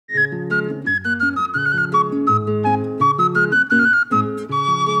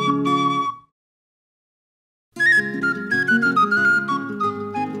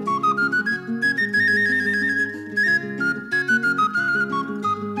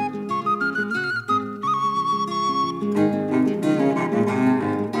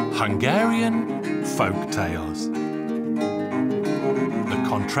Hungarian Folk Tales. The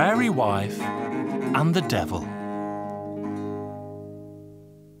Contrary Wife and the Devil.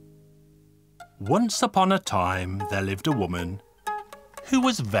 Once upon a time there lived a woman who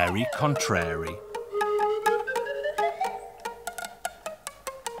was very contrary.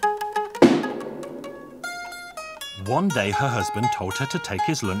 One day her husband told her to take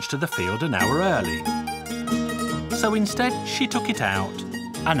his lunch to the field an hour early. So instead she took it out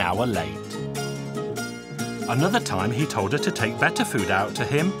an hour late. Another time he told her to take better food out to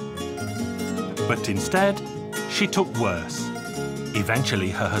him, but instead she took worse.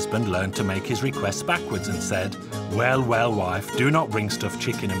 Eventually her husband learned to make his requests backwards and said, "Well, well, wife, do not bring stuffed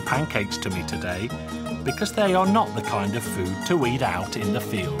chicken and pancakes to me today, because they are not the kind of food to eat out in the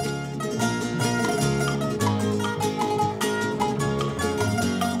field."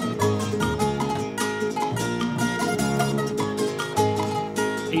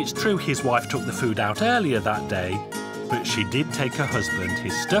 It's true his wife took the food out earlier that day, but she did take her husband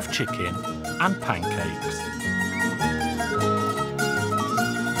his stuffed chicken and pancakes.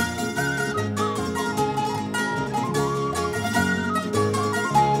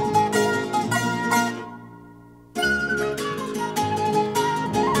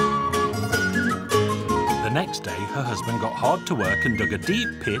 The next day, her husband got hard to work and dug a deep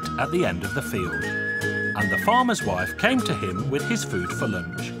pit at the end of the field. And the farmer's wife came to him with his food for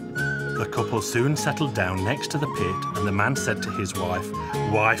lunch. The couple soon settled down next to the pit, and the man said to his wife,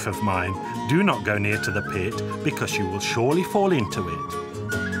 "Wife of mine, do not go near to the pit, because you will surely fall into it."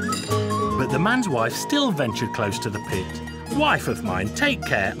 But the man's wife still ventured close to the pit. "Wife of mine, take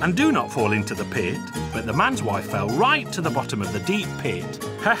care and do not fall into the pit." But the man's wife fell right to the bottom of the deep pit.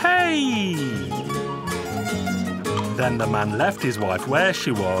 Hey! Then the man left his wife where she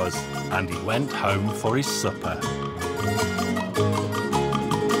was, and he went home for his supper.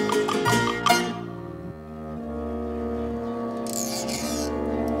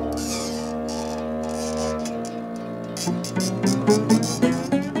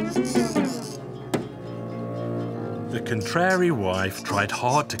 The contrary wife tried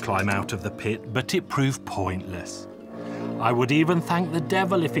hard to climb out of the pit, but it proved pointless. "I would even thank the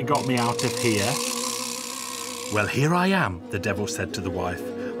devil if he got me out of here." "Well, here I am," the devil said to the wife.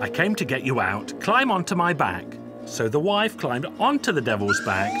 "I came to get you out. Climb onto my back." So the wife climbed onto the devil's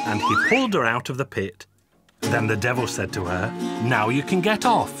back and he pulled her out of the pit. Then the devil said to her, "Now you can get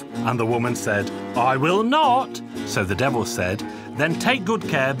off." And the woman said, "I will not." So the devil said, "Then take good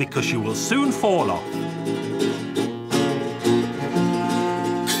care, because you will soon fall off."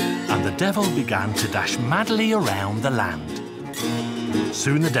 And the devil began to dash madly around the land.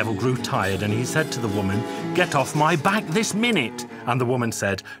 Soon the devil grew tired and he said to the woman, "Get off my back this minute." And the woman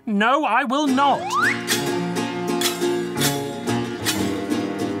said, "No, I will not."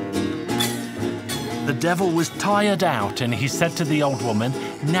 The devil was tired out and he said to the old woman,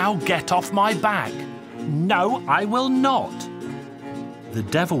 "Now get off my back." "No, I will not." The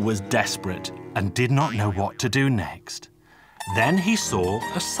devil was desperate and did not know what to do next. Then he saw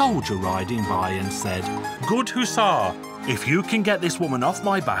a soldier riding by and said, "Good hussar, if you can get this woman off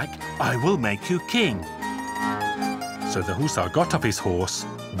my back, I will make you king." So the hussar got off his horse,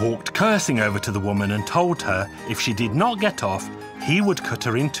 walked cursing over to the woman and told her if she did not get off, he would cut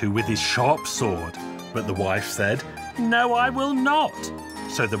her in two with his sharp sword. But the wife said, "No, I will not."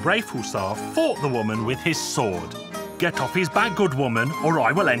 So the brave hussar fought the woman with his sword. "Get off his back, good woman, or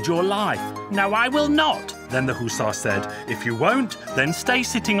I will end your life." "No, I will not." Then the hussar said, "If you won't, then stay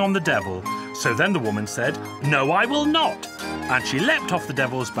sitting on the devil." So then the woman said, "No, I will not." And she leapt off the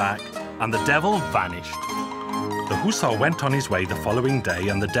devil's back, and the devil vanished. The hussar went on his way the following day,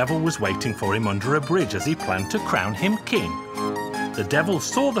 and the devil was waiting for him under a bridge as he planned to crown him king. The devil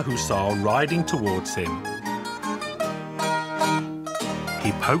saw the hussar riding towards him.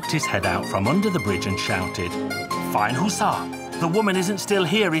 He poked his head out from under the bridge and shouted, "Fine hussar, the woman isn't still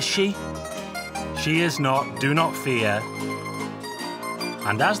here, is she?" "She is not, do not fear."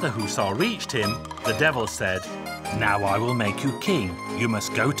 And as the hussar reached him, the devil said, "Now I will make you king. You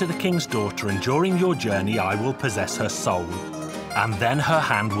must go to the king's daughter, and during your journey I will possess her soul. And then her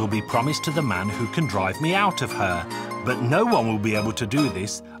hand will be promised to the man who can drive me out of her. But no one will be able to do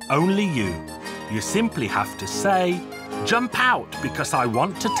this, only you. You simply have to say, 'Jump out, because I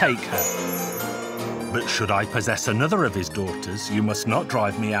want to take her.' But should I possess another of his daughters, you must not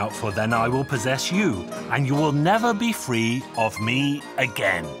drive me out, for then I will possess you, and you will never be free of me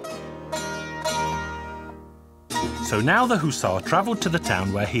again." So now the hussar travelled to the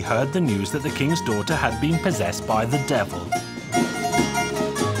town where he heard the news that the king's daughter had been possessed by the devil.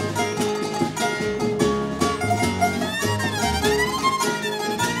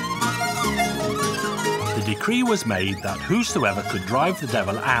 was made that whosoever could drive the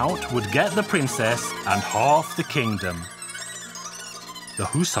devil out would get the princess and half the kingdom. The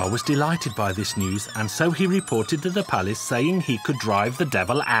hussar was delighted by this news, and so he reported to the palace saying he could drive the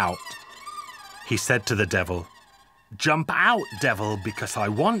devil out. He said to the devil, "Jump out, devil, because I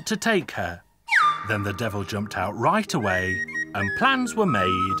want to take her." Then the devil jumped out right away, and plans were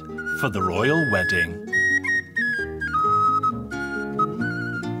made for the royal wedding.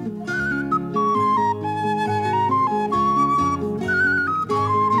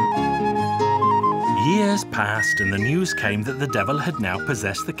 Years passed, and the news came that the devil had now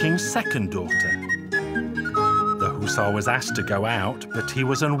possessed the king's second daughter. The hussar was asked to go out, but he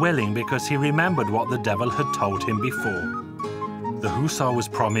was unwilling because he remembered what the devil had told him before. The hussar was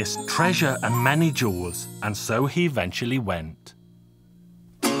promised treasure and many jewels, and so he eventually went.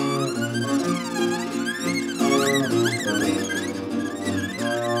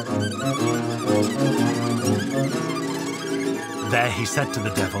 There he said to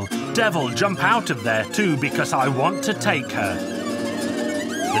the devil, "Devil, jump out of there too, because I want to take her."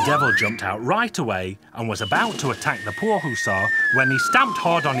 The devil jumped out right away and was about to attack the poor hussar when he stamped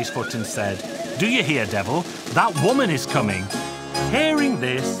hard on his foot and said, "Do you hear, devil? That woman is coming." Hearing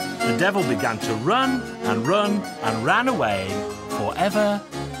this, the devil began to run and run and ran away forever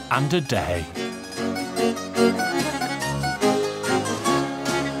and a day.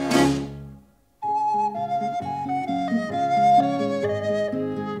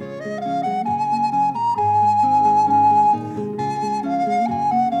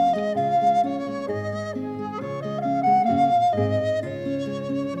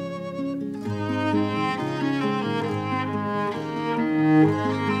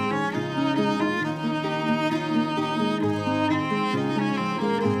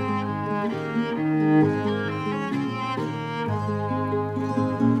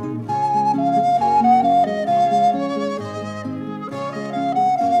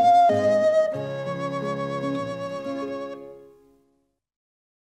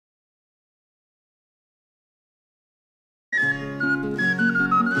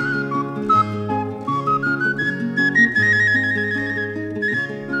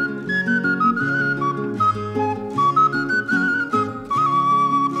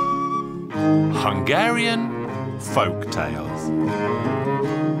 Hungarian Folk Tales.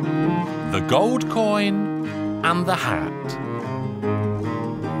 The Gold Coin and the Hat.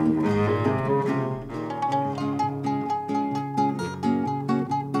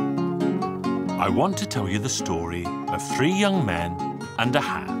 I want to tell you the story of 3 young men and a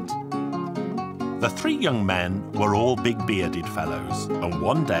hat. The 3 young men were all big-bearded fellows, and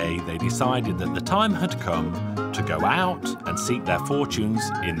one day they decided that the time had come to go out and seek their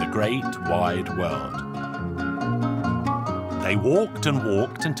fortunes in the great wide world. They walked and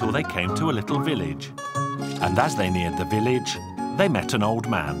walked until they came to a little village, and as they neared the village, they met an old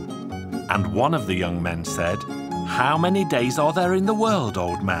man. And one of the young men said, "How many days are there in the world,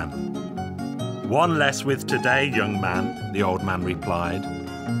 old man?" "One less with today, young man," the old man replied.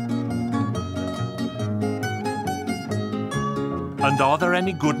 "And are there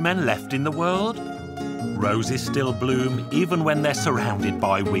any good men left in the world?" "Roses still bloom even when they're surrounded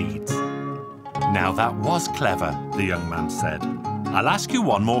by weeds." "Now that was clever," the young man said. "I'll ask you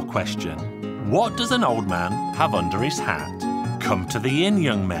one more question. What does an old man have under his hat? Come to the inn,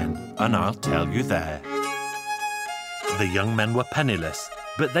 young men, and I'll tell you there." The young men were penniless,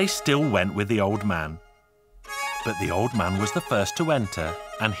 but they still went with the old man. But the old man was the first to enter,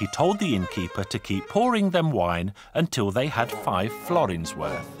 and he told the innkeeper to keep pouring them wine until they had 5 florins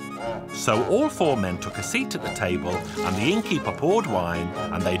worth. So all 4 men took a seat at the table, and the innkeeper poured wine,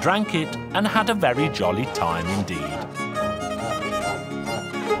 and they drank it and had a very jolly time indeed.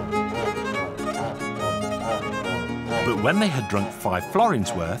 But when they had drunk 5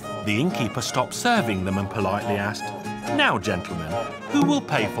 florins worth, the innkeeper stopped serving them and politely asked, "Now, gentlemen, who will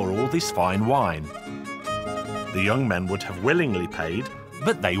pay for all this fine wine?" The young men would have willingly paid,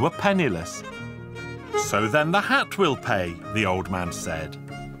 but they were penniless. "So then the hat will pay," the old man said.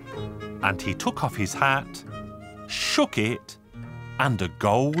 And he took off his hat, shook it, and a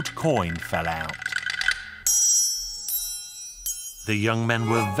gold coin fell out. The young men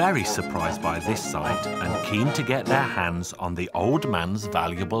were very surprised by this sight and keen to get their hands on the old man's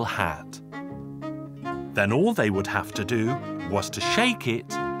valuable hat. Then all they would have to do was to shake it,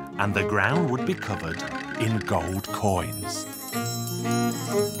 and the ground would be covered in gold coins.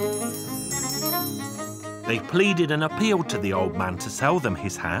 They pleaded and appealed to the old man to sell them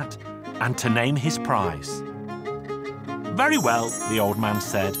his hat and to name his price. "Very well," the old man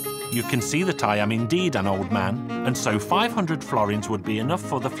said, You can see that I am indeed an old man, and so 500 florins would be enough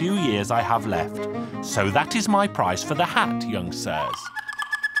for the few years I have left. So that is my price for the hat, young sirs."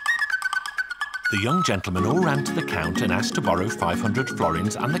 The young gentlemen all ran to the Count and asked to borrow 500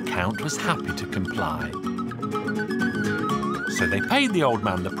 florins, and the Count was happy to comply. So they paid the old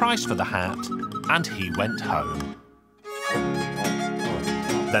man the price for the hat, and he went home.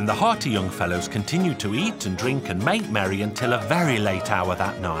 Then the hearty young fellows continued to eat and drink and make merry until a very late hour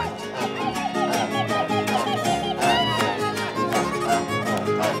that night.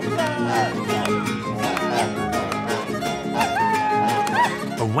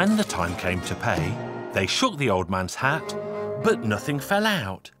 And when the time came to pay, they shook the old man's hat, but nothing fell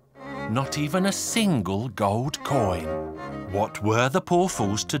out. Not even a single gold coin. What were the poor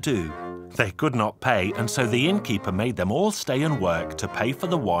fools to do? They could not pay, and so the innkeeper made them all stay and work to pay for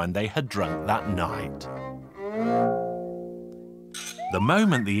the wine they had drunk that night. The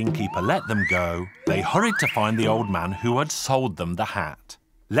moment the innkeeper let them go, they hurried to find the old man who had sold them the hat.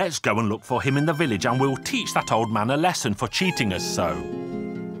 "Let's go and look for him in the village, and we'll teach that old man a lesson for cheating us so."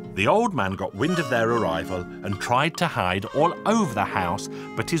 The old man got wind of their arrival and tried to hide all over the house,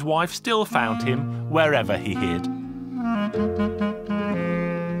 but his wife still found him wherever he hid.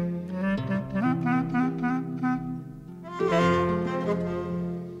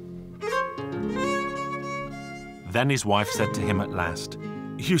 Then his wife said to him at last,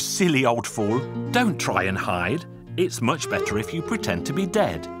 "You silly old fool, don't try and hide. It's much better if you pretend to be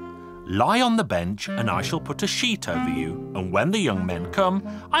dead. Lie on the bench and I shall put a sheet over you, and when the young men come,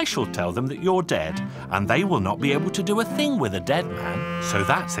 I shall tell them that you're dead, and they will not be able to do a thing with a dead man." So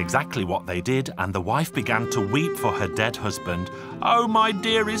that's exactly what they did, and the wife began to weep for her dead husband. "Oh, my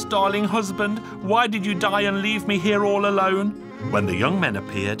dearest darling husband, why did you die and leave me here all alone?" When the young men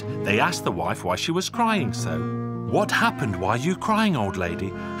appeared, they asked the wife why she was crying so. "What happened? Why are you crying, old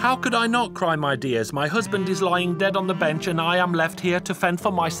lady?" "How could I not cry, my dears? My husband is lying dead on the bench and I am left here to fend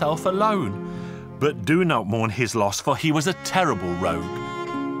for myself alone. But do not mourn his loss, for he was a terrible rogue."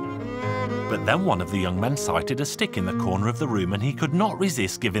 But then one of the young men sighted a stick in the corner of the room, and he could not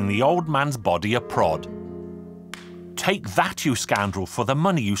resist giving the old man's body a prod. "Take that, you scoundrel, for the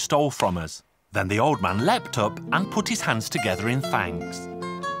money you stole from us." Then the old man leapt up and put his hands together in thanks.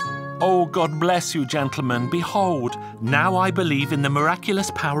 "Oh, God bless you, gentlemen. Behold, now I believe in the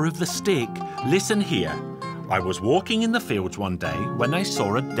miraculous power of the stick. Listen here. I was walking in the fields one day when I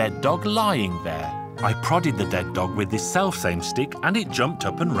saw a dead dog lying there. I prodded the dead dog with this selfsame stick and it jumped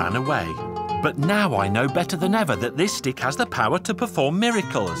up and ran away. But now I know better than ever that this stick has the power to perform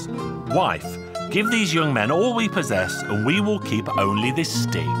miracles. Wife, give these young men all we possess and we will keep only this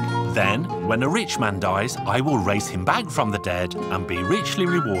stick. Then, when a rich man dies, I will raise him back from the dead and be richly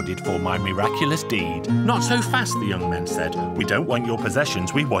rewarded for my miraculous deed." "Not so fast," the young men said. "We don't want your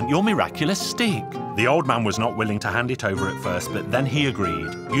possessions, we want your miraculous stick." The old man was not willing to hand it over at first, but then he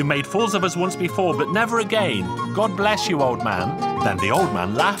agreed. "You made fools of us once before, but never again. God bless you, old man." Then the old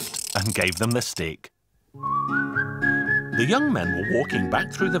man laughed and gave them the stick. The young men were walking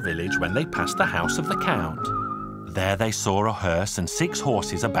back through the village when they passed the house of the Count. There they saw a hearse and 6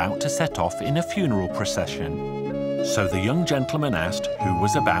 horses about to set off in a funeral procession. So the young gentleman asked who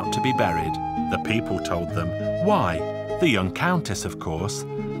was about to be buried. The people told them. Why, the young countess, of course.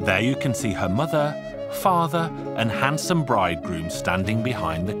 There you can see her mother, father, and handsome bridegroom standing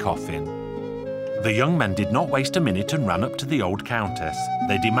behind the coffin. The young men did not waste a minute and ran up to the old countess.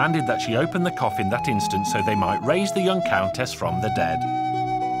 They demanded that she open the coffin that instant so they might raise the young countess from the dead.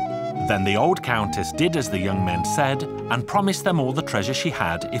 Then the old countess did as the young men said and promised them all the treasure she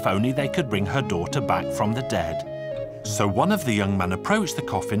had if only they could bring her daughter back from the dead. So one of the young men approached the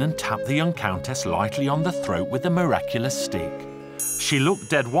coffin and tapped the young countess lightly on the throat with the miraculous stick. She looked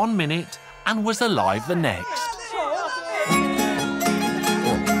dead 1 minute and was alive the next.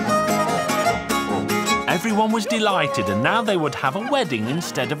 Everyone was delighted, and now they would have a wedding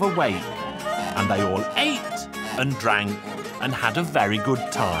instead of a wake. And they all ate and drank and had a very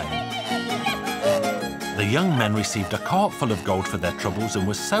good time. The young men received a cart full of gold for their troubles and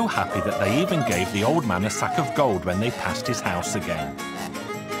were so happy that they even gave the old man a sack of gold when they passed his house again.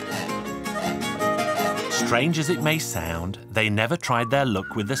 Strange as it may sound, they never tried their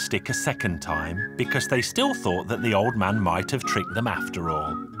luck with the stick a second time because they still thought that the old man might have tricked them after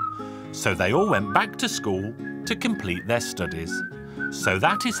all. So they all went back to school to complete their studies. So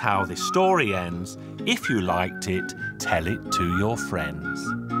that is how this story ends. If you liked it, tell it to your friends.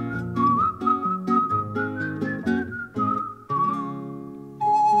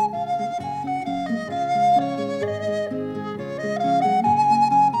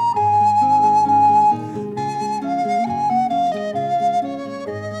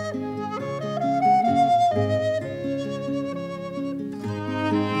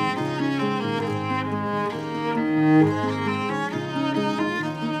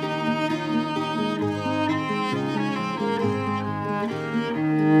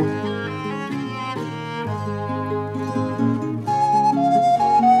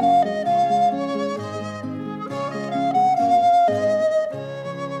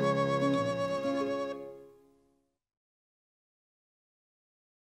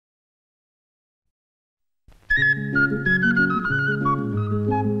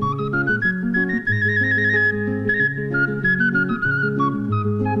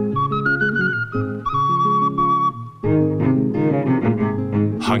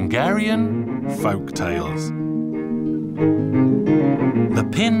 Hungarian Folk Tales. The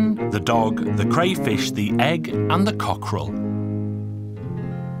pin, the dog, the crayfish, the egg and the cockerel.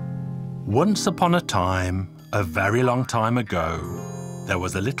 Once upon a time, a very long time ago, there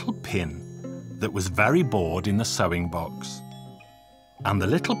was a little pin that was very bored in the sewing box. And the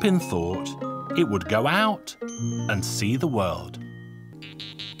little pin thought it would go out and see the world.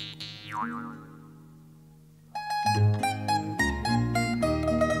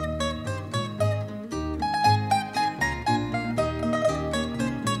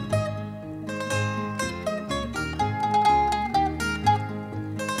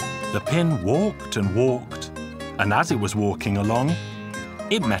 The pin walked and walked, and as it was walking along,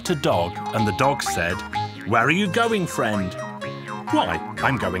 it met a dog, and the dog said, "Where are you going, friend?" "Why,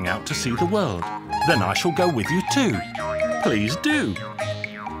 I'm going out to see the world." "Then I shall go with you too." "Please do."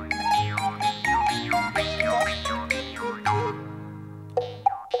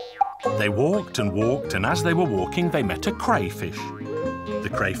 They walked and walked, and as they were walking, they met a crayfish.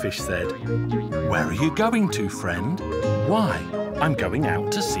 The crayfish said, "Where are you going to, friend?" "Why, I'm going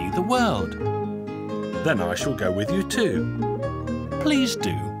out to see the world." "Then I shall go with you too." "Please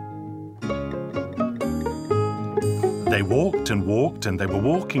do." They walked and walked, and they were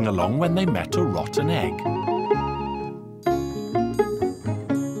walking along when they met a rotten egg.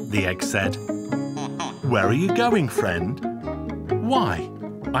 The egg said, "Where are you going, friend?" "Why,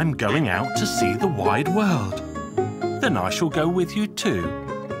 I'm going out to see the wide world." "Then I shall go with you too."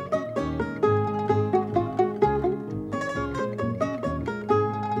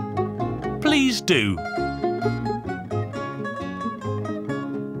 "Please do."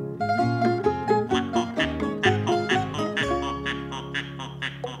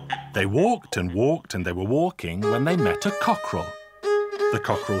 They walked and walked, and they were walking when they met a cockerel. The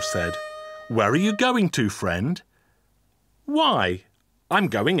cockerel said, "Where are you going to, friend?" "Why, I'm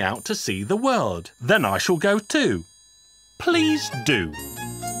going out to see the world." "Then I shall go too." "Please do."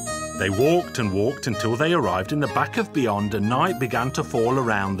 They walked and walked until they arrived in the back of beyond, and night began to fall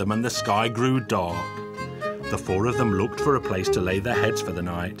around them and the sky grew dark. The four of them looked for a place to lay their heads for the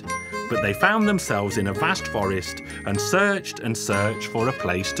night, but they found themselves in a vast forest and searched for a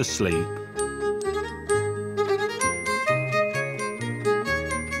place to sleep.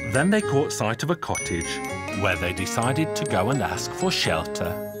 Then they caught sight of a cottage where they decided to go and ask for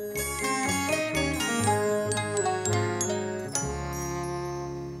shelter.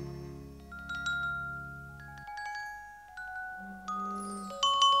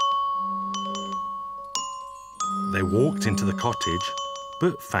 They walked into the cottage,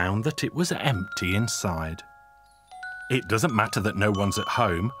 but found that it was empty inside. "It doesn't matter that no one's at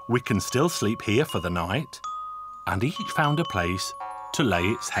home, we can still sleep here for the night." And each found a place to lay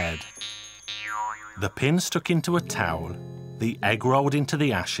its head. The pin stuck into a towel, the egg rolled into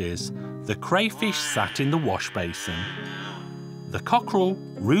the ashes, the crayfish sat in the wash basin, the cockerel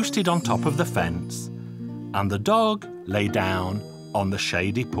roosted on top of the fence, and the dog lay down on the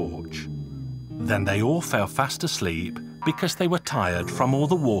shady porch. Then they all fell fast asleep because they were tired from all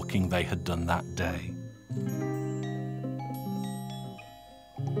the walking they had done that day.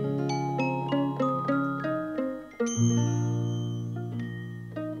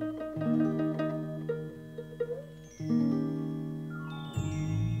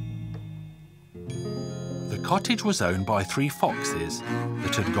 The cottage was owned by 3 foxes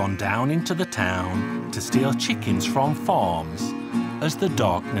that had gone down into the town to steal chickens from farms as the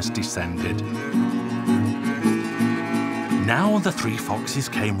darkness descended. Now the 3 foxes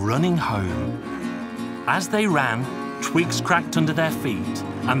came running home. As they ran, twigs cracked under their feet,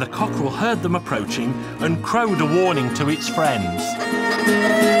 and the cockerel heard them approaching and crowed a warning to its friends.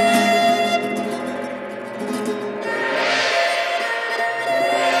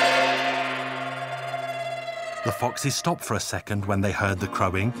 The foxes stopped for a second when they heard the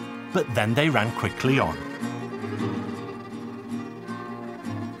crowing, but then they ran quickly on.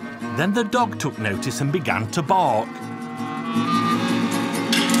 Then the dog took notice and began to bark.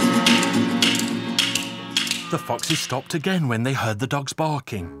 The foxes stopped again when they heard the dogs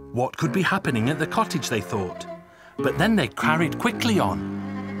barking. What could be happening at the cottage, they thought. But then they carried quickly on.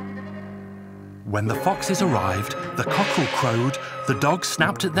 When the foxes arrived, the cockerel crowed, the dogs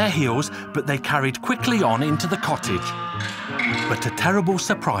snapped at their heels, but they carried quickly on into the cottage. But a terrible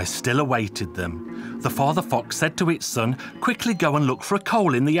surprise still awaited them. The father fox said to its son, "Quickly go and look for a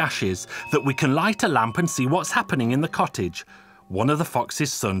coal in the ashes, that we can light a lamp and see what's happening in the cottage. One of the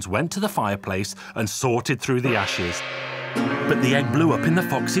fox's sons went to the fireplace and sorted through the ashes. But the egg blew up in the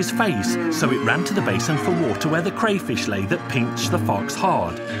fox's face, so it ran to the basin for water where the crayfish lay that pinched the fox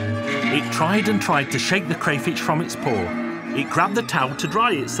hard. It tried and tried to shake the crayfish from its paw. It grabbed the towel to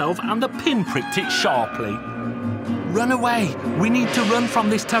dry itself and the pin pricked it sharply. "Run away! We need to run from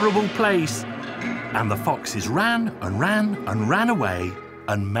this terrible place!" And the foxes ran and ran and ran away,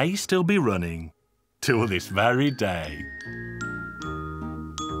 and may still be running till this very day.